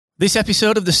This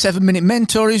episode of the 7 Minute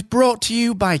Mentor is brought to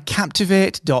you by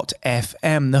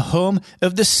Captivate.fm, the home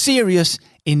of the serious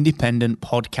independent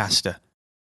podcaster.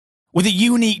 With a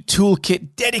unique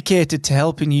toolkit dedicated to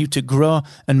helping you to grow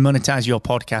and monetize your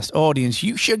podcast audience,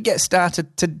 you should get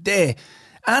started today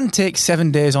and take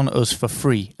 7 days on us for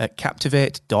free at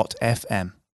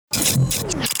Captivate.fm.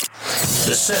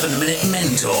 The 7 Minute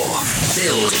Mentor.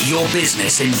 Build your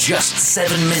business in just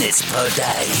 7 minutes per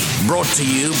day. Brought to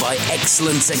you by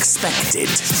Excellence Expected,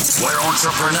 where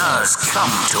entrepreneurs come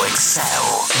to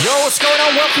excel. Yo, what's going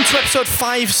on? Welcome to episode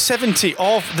 570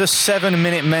 of the 7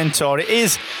 Minute Mentor. It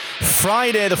is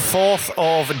Friday, the 4th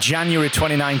of January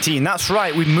 2019. That's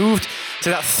right, we moved to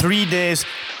that 3 days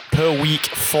per week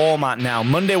format now,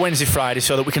 Monday, Wednesday, Friday,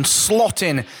 so that we can slot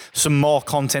in some more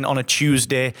content on a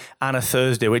Tuesday and a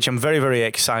Thursday, which I'm very, very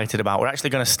excited about. We're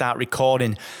actually going to start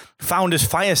recording Founders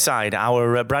Fireside,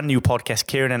 our brand new podcast,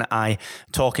 Kieran and I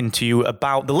talking to you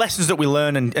about the lessons that we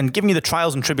learn and giving you the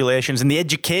trials and tribulations and the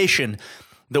education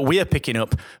that we are picking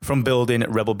up from building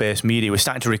Rebel-based media. We're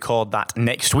starting to record that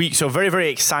next week, so very, very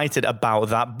excited about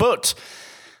that. But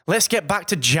let's get back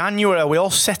to January. Are we all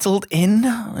settled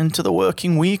into the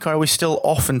working week, or are we still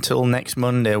off until next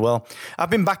Monday? Well,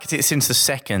 I've been back at it since the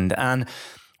 2nd, and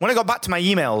when I got back to my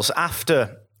emails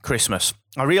after Christmas,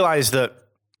 I realized that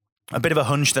a bit of a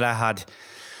hunch that I had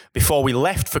before we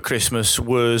left for Christmas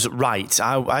was right.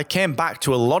 I came back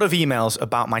to a lot of emails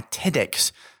about my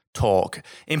TEDx talk,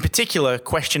 in particular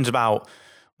questions about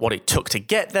what it took to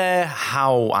get there,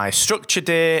 how I structured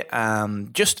it,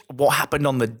 just what happened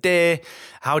on the day,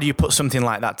 how do you put something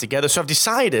like that together. So I've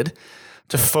decided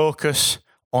to focus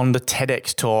on the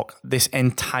TEDx talk this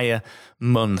entire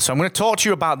month. So I'm going to talk to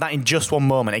you about that in just one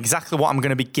moment, exactly what I'm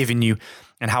going to be giving you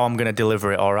and how I'm going to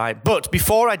deliver it, all right? But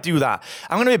before I do that,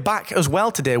 I'm going to be back as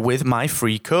well today with my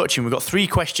free coaching. We've got 3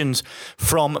 questions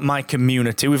from my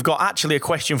community. We've got actually a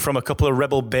question from a couple of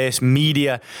Rebel-based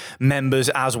media members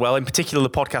as well, in particular the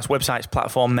podcast websites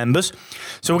platform members.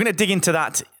 So we're going to dig into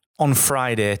that on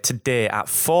Friday, today at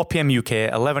 4 p.m. UK,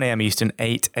 11 a.m. Eastern,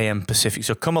 8 a.m. Pacific.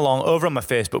 So come along over on my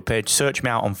Facebook page, search me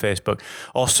out on Facebook,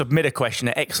 or submit a question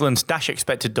at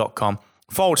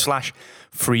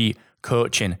excellence-expected.com/free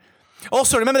coaching.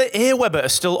 Also, remember that Aweber are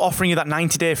still offering you that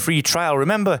 90-day free trial.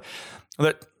 Remember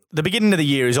that the beginning of the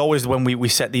year is always when we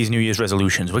set these New Year's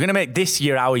resolutions. We're going to make this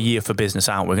year our year for business,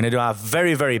 aren't we? We're going to do our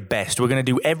very, very best. We're going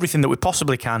to do everything that we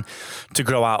possibly can to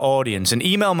grow our audience. And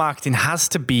email marketing has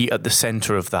to be at the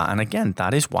center of that. And again,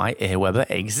 that is why Aweber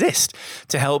exists,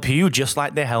 to help you just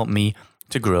like they help me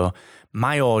to grow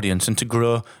my audience and to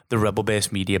grow the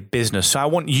Rebel-based media business. So I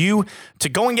want you to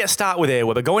go and get started with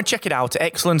Aweber. Go and check it out at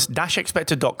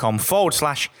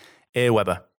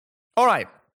excellence-expected.com/Aweber. All right.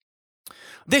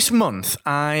 This month,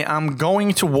 I am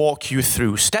going to walk you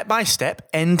through step by step,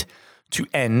 end to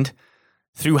end,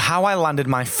 through how I landed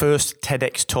my first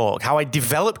TEDx talk, how I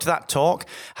developed that talk,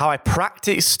 how I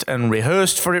practiced and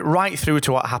rehearsed for it right through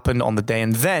to what happened on the day.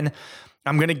 And then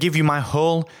I'm going to give you my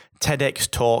whole TEDx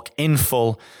talk in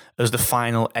full as the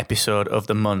final episode of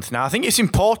the month. Now, I think it's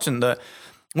important that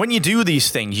when you do these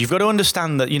things, you've got to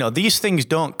understand that, these things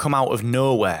don't come out of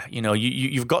nowhere.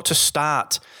 You've got to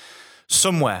start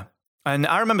somewhere. And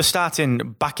I remember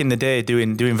starting back in the day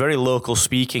doing very local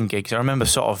speaking gigs. I remember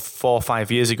sort of 4 or 5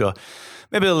 years ago,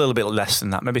 maybe a little bit less than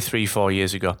that, maybe 3-4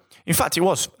 years ago. In fact, it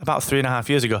was about 3.5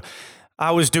 years ago. I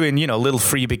was doing, little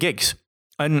freebie gigs.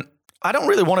 And I don't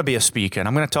really want to be a speaker, and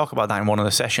I'm going to talk about that in one of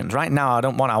the sessions. Right now,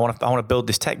 I want to build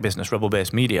this tech business,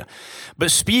 Rebel-based media.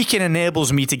 But speaking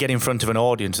enables me to get in front of an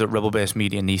audience that Rebel-based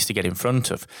media needs to get in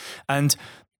front of. And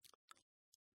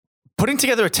putting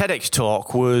together a TEDx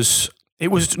talk was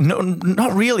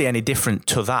not really any different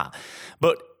to that.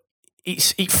 But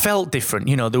it felt different.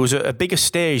 There was a bigger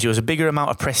stage, there was a bigger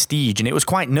amount of prestige, and it was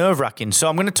quite nerve-wracking. So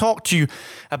I'm going to talk to you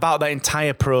about that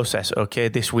entire process, okay,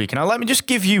 this week. Now, let me just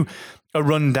give you a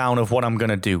rundown of what I'm going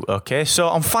to do, okay? So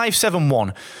on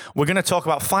 571, we're going to talk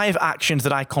about 5 actions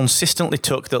that I consistently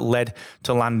took that led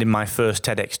to landing my first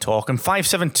TEDx talk. And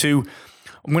 572,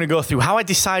 I'm going to go through how I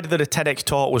decided that a TEDx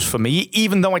talk was for me,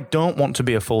 even though I don't want to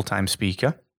be a full-time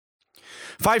speaker.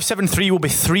 573 will be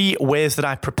 3 ways that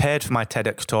I prepared for my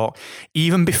TEDx talk,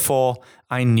 even before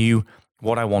I knew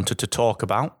what I wanted to talk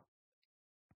about.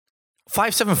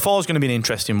 574 is going to be an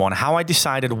interesting one, how I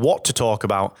decided what to talk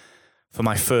about for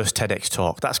my first TEDx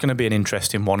talk. That's going to be an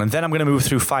interesting one. And then I'm going to move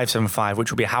through 575, which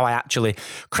will be how I actually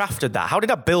crafted that. How did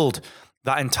I build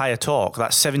that entire talk,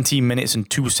 that 17 minutes and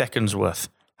 2 seconds worth?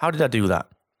 How did I do that?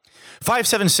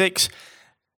 576,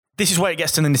 this is where it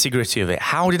gets to the nitty-gritty of it.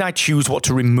 How did I choose what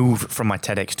to remove from my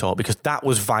TEDx talk? Because that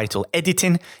was vital.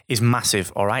 Editing is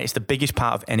massive, all right? It's the biggest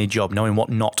part of any job, knowing what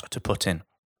not to put in.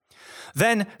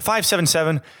 Then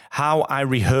 577, how I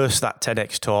rehearsed that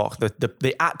TEDx talk,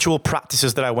 the actual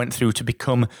practices that I went through to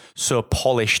become so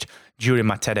polished during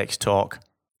my TEDx talk.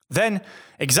 Then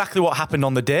exactly what happened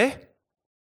on the day.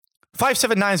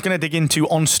 579 is going to dig into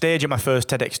on stage at my first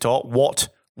TEDx talk, what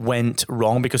went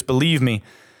wrong, because believe me,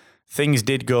 things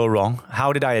did go wrong.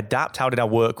 How did I adapt? How did I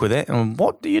work with it? And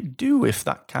what do you do if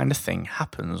that kind of thing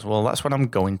happens? Well, that's what I'm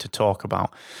going to talk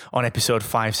about on episode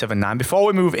 579. Before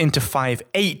we move into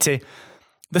 580,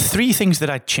 the 3 things that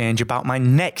I'd change about my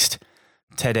next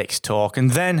TEDx talk.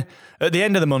 And then at the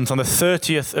end of the month, on the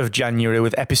 30th of January,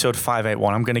 with episode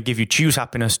 581, I'm going to give you Choose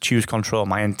Happiness, Choose Control,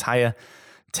 my entire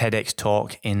TEDx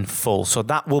talk in full. So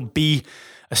that will be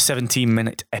a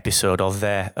 17-minute episode or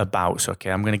thereabouts.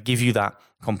 Okay, I'm going to give you that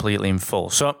completely in full.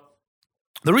 So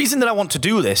the reason that I want to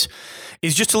do this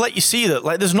is just to let you see that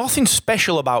there's nothing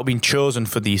special about being chosen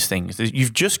for these things.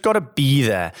 You've just got to be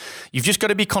there. You've just got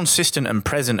to be consistent and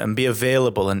present and be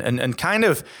available and kind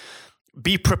of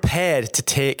be prepared to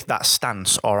take that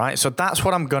stance, all right? So that's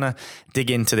what I'm going to dig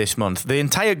into this month. The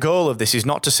entire goal of this is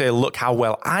not to say, look how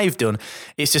well I've done.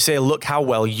 It's to say, look how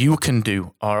well you can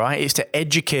do, all right? It's to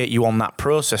educate you on that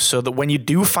process so that when you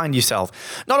do find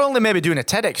yourself, not only maybe doing a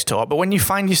TEDx talk, but when you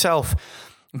find yourself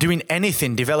doing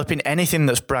anything, developing anything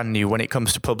that's brand new when it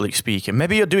comes to public speaking.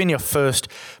 Maybe you're doing your first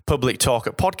public talk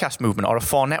at Podcast Movement or a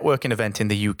 4 networking event in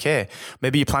the UK.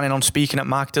 Maybe you're planning on speaking at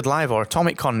Marketed Live or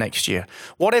Atomic Con next year.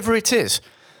 Whatever it is,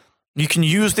 you can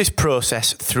use this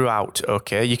process throughout,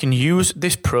 okay? You can use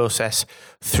this process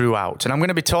throughout. And I'm going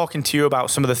to be talking to you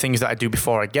about some of the things that I do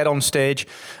before I get on stage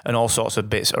and all sorts of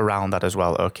bits around that as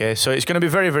well, okay? So it's going to be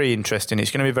very, very interesting.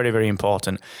 It's going to be very, very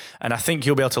important. And I think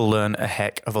you'll be able to learn a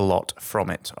heck of a lot from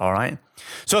it, all right?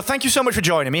 So thank you so much for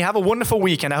joining me. Have a wonderful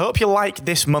weekend. I hope you like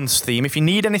this month's theme. If you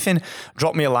need anything,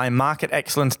 drop me a line,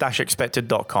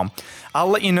 mark@excellence-expected.com. I'll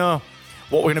let you know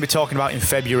what we're going to be talking about in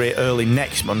February, early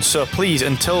next month. So please,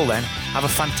 until then, have a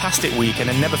fantastic weekend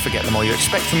and never forget, the more you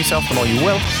expect from yourself, the more you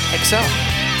will excel.